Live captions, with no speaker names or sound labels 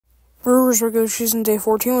Brewers regular season day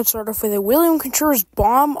 14 would start off with a William Contreras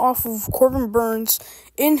bomb off of Corbin Burnes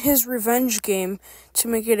in his revenge game to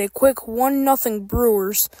make it a quick 1-0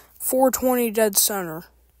 Brewers, 420 dead center.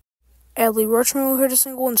 Adley Rutschman would hit a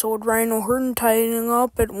single, and so would Ryan O'Hearn, tying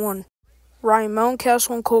up at 1. Ryan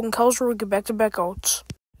Mountcastle and Colton Cowser would get back-to-back outs.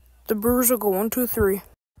 The Brewers would go 1-2-3.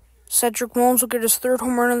 Cedric Mullins would get his third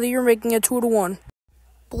home run of the year, making it 2-1.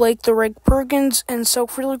 Blake the Rake Perkins and Sal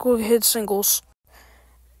Frelick would hit singles.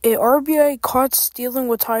 A RBI caught stealing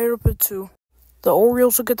would tie it up at 2. The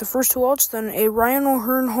Orioles would get the first 2 outs, then a Ryan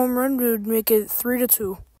O'Hearn home run would make it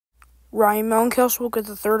 3-2. Ryan Mountcastle would get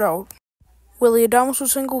the third out. Willie Adames would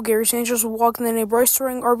single, Gary Sanchez would walk, and then a Bryce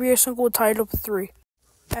Turang RBI single would tie it up at 3.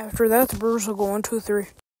 After that, the Brewers would go 1-2-3.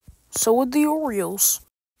 So would the Orioles.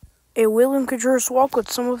 A William Contreras walk would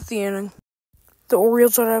sum up the inning. The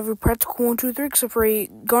Orioles would have a practical 1-2-3 except for a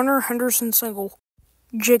Gunnar Henderson single.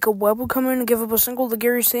 Jacob Webb would come in and give up a single to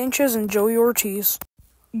Gary Sanchez and Joey Ortiz.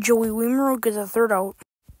 Joey Wiemer would get the third out.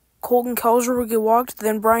 Colton Cowser would get walked,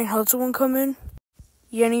 then Brian Hudson would come in.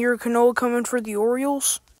 Yennier Cano would come in for the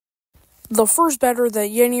Orioles. The first batter that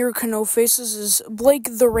Yennier Cano faces is Blake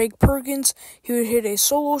the Rake Perkins. He would hit a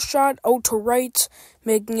solo shot out to right,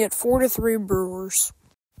 making it 4-3 Brewers.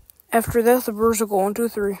 After that, the Brewers would go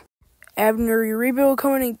 1-2-3. Abner Uribe would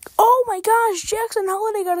come in and, oh my gosh, Jackson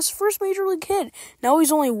Holliday got his first major league hit. Now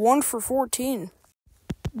he's only 1 for 14.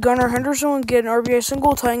 Gunnar Henderson would get an RBI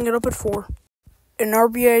single, tying it up at 4. An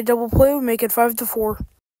RBI double play would make it 5-4.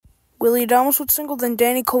 Willie Adames would single, then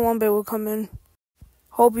Danny Colombe would come in.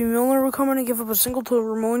 Hoppy Milner would come in and give up a single to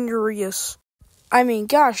Ramon Urias. I mean,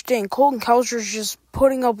 gosh dang, Colton Cowser's just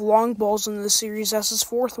putting up long balls in this series. That's his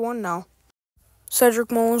 4th one now.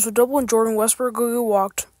 Cedric Mullins would double, and Jordan Westburg would get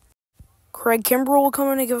walked. Craig Kimbrell will come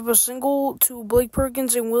in and give up a single to Blake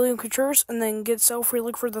Perkins and William Contreras, and then get Sal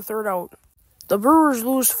Frelick for the third out. The Brewers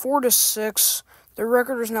lose 4-6. Their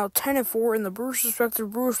record is now 10-4, and the Brewers'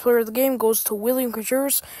 respective Brewers player of the game goes to William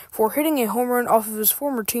Contreras for hitting a home run off of his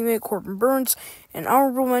former teammate Corbin Burnes, and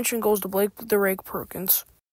honorable mention goes to Blake the Rake Perkins.